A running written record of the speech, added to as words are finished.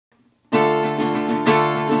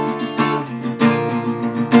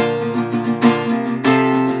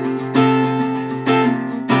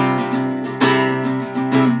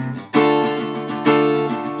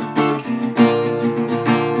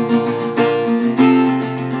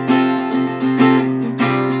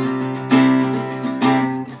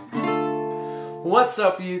What's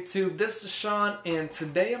up YouTube? This is Shawn and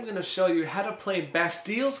today I'm going to show you how to play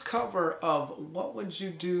Bastille's cover of What Would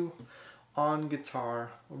You Do on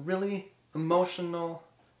guitar. A really emotional,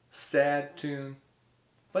 sad tune,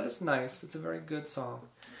 but it's nice. It's a very good song.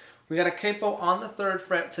 We got a capo on the 3rd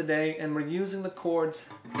fret today and we're using the chords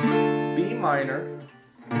B minor,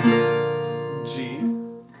 G,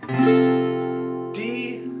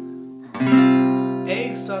 D,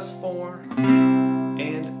 A sus4,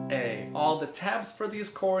 and A. All the tabs for these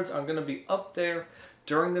chords are going to be up there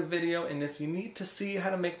during the video, and if you need to see how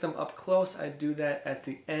to make them up close, I do that at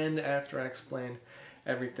the end after I explain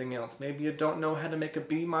everything else. Maybe you don't know how to make a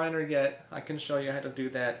B minor yet. I can show you how to do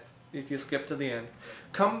that if you skip to the end.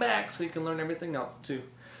 Come back so you can learn everything else too.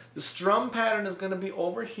 The strum pattern is going to be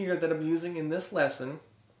over here that I'm using in this lesson.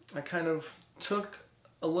 I kind of took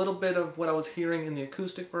a little bit of what I was hearing in the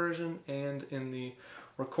acoustic version and in the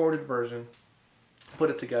recorded version, put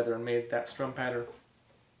it together and made that strum pattern.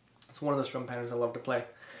 It's one of the strum patterns I love to play.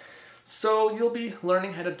 So you'll be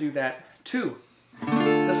learning how to do that too.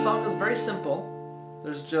 This song is very simple.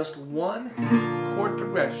 There's just one chord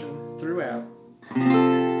progression throughout.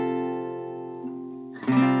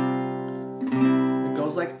 It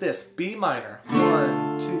goes like this: B minor,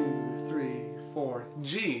 1, 2, 3, 4.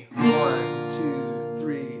 G, 1, 2,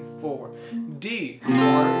 3, 4. D,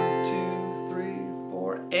 1, 2, 3,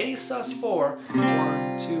 4. A sus4,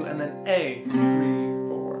 1, 2, and then A, 3,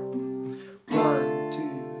 4. 1,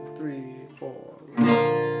 2, 3, 4. 1,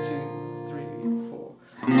 2, 3, 4.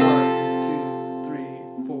 1, 2, 3,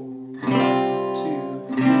 4. 1,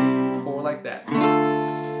 2, 3, 4, like that.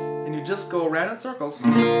 And you just go around in circles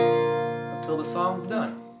until the song's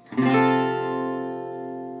done.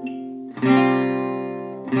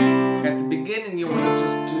 At the beginning, you want to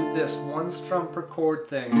just do this one strum per chord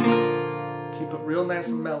thing. Keep it real nice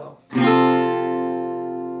and mellow.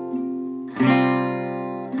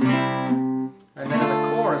 And then in the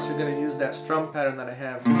chorus, you're going to use that strum pattern that I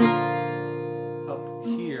have up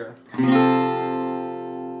here,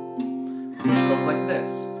 which goes like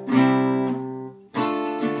this.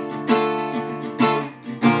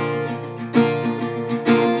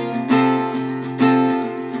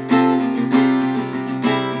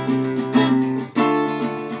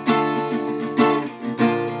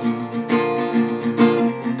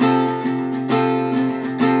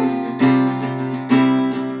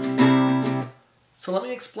 So let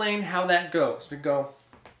me explain how that goes. We go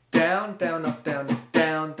down, down, up, down, up,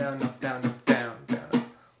 down, down, up, down, up, down, down, up.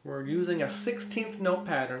 We're using a 16th note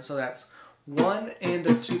pattern, so that's 1 and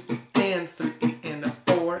a 2 and 3 and a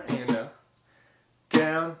 4 and a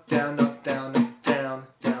down, down, up, down, up, down,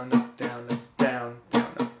 down, up, down, up, down,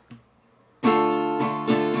 down, up.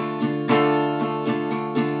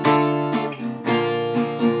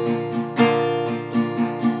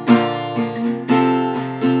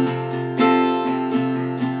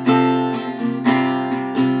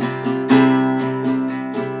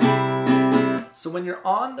 So when you're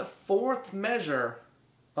on the 4th measure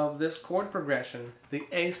of this chord progression, the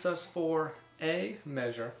Asus4 A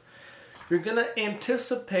measure, you're going to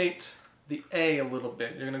anticipate the A a little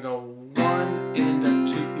bit. You're going to go 1 and a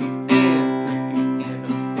 2 and 3 and a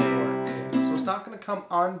 4 and. So it's not going to come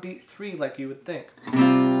on beat 3 like you would think. It's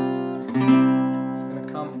going to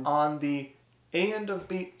come on the and of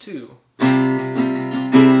beat 2.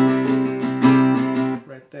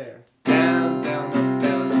 Right there. Down, down, up,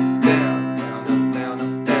 down, up.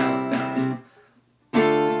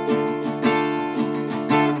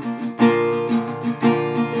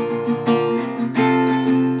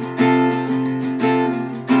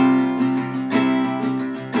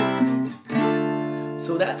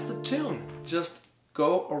 So that's the tune. Just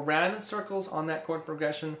go around in circles on that chord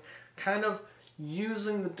progression, kind of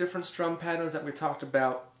using the different strum patterns that we talked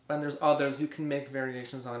about, and there's others. You can make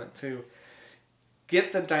variations on it too.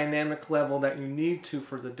 Get the dynamic level that you need to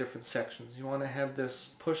for the different sections. You want to have this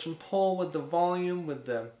push and pull with the volume, with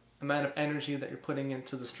the amount of energy that you're putting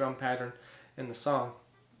into the strum pattern in the song.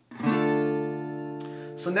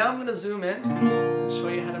 So now I'm going to zoom in and show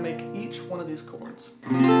you how to make each one of these chords.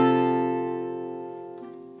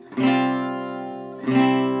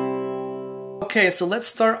 Okay, so let's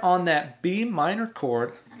start on that B minor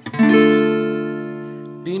chord.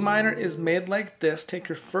 B minor is made like this. Take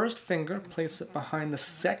your first finger, place it behind the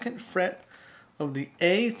 2nd fret of the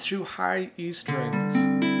A through high E strings.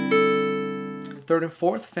 3rd and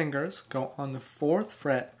 4th fingers go on the 4th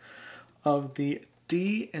fret of the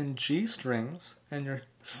D and G strings, and your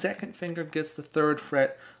 2nd finger gets the 3rd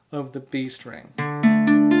fret of the B string.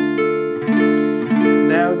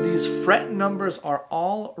 Now these fret numbers are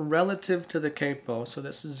all relative to the capo. So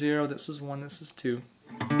this is 0, this is 1, this is 2.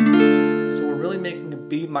 So we're really making a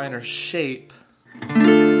B minor shape,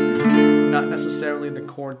 not necessarily the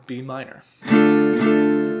chord B minor.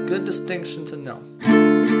 It's a good distinction to know.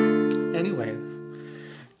 Anyways,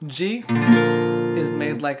 G is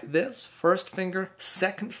made like this: first finger,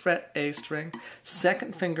 2nd fret A string,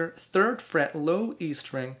 2nd finger, 3rd fret low E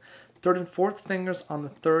string, 3rd and 4th fingers on the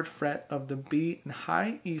 3rd fret of the B and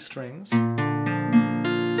high E strings.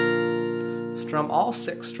 Strum all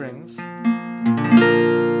 6 strings.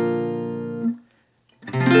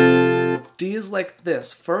 D is like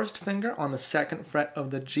this: first finger on the 2nd fret of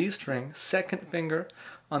the G string, 2nd finger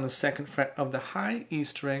on the 2nd fret of the high E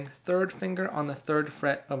string, 3rd finger on the 3rd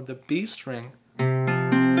fret of the B string.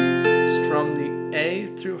 Strum the A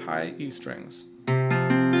through high E strings.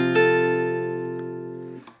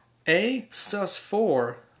 A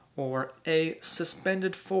sus4, or A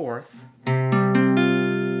suspended 4th,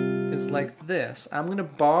 is like this. I'm going to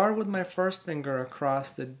bar with my first finger across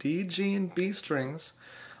the D, G, and B strings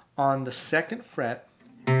on the 2nd fret,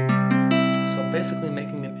 so basically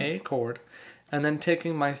making an A chord, and then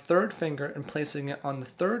taking my 3rd finger and placing it on the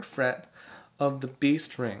 3rd fret of the B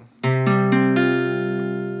string.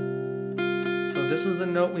 So this is the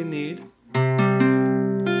note we need,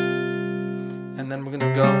 and then we're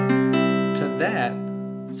going to go to that.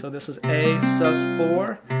 So this is A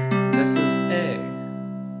sus4, this is A,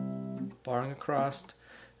 barring across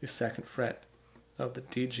the 2nd fret of the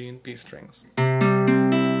D, G, and B strings.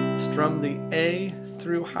 Strum the A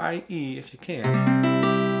through high E if you can.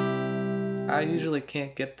 I usually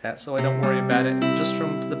can't get that, so I don't worry about it. Just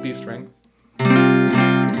strum to the B string.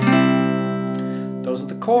 Those are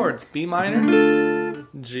the chords: B minor,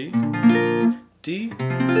 G, D,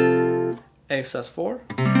 A sus4,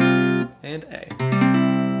 and A.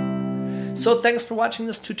 So thanks for watching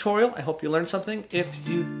this tutorial. I hope you learned something. If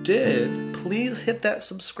you did, please hit that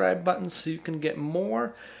subscribe button so you can get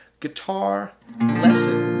more guitar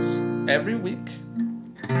lessons every week.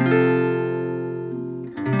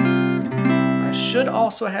 I should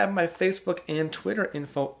also have my Facebook and Twitter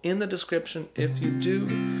info in the description if you do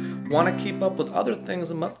want to keep up with other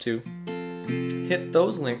things I'm up to. Hit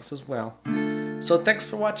those links as well. So thanks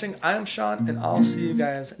for watching. I'm Shawn, and I'll see you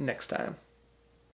guys next time.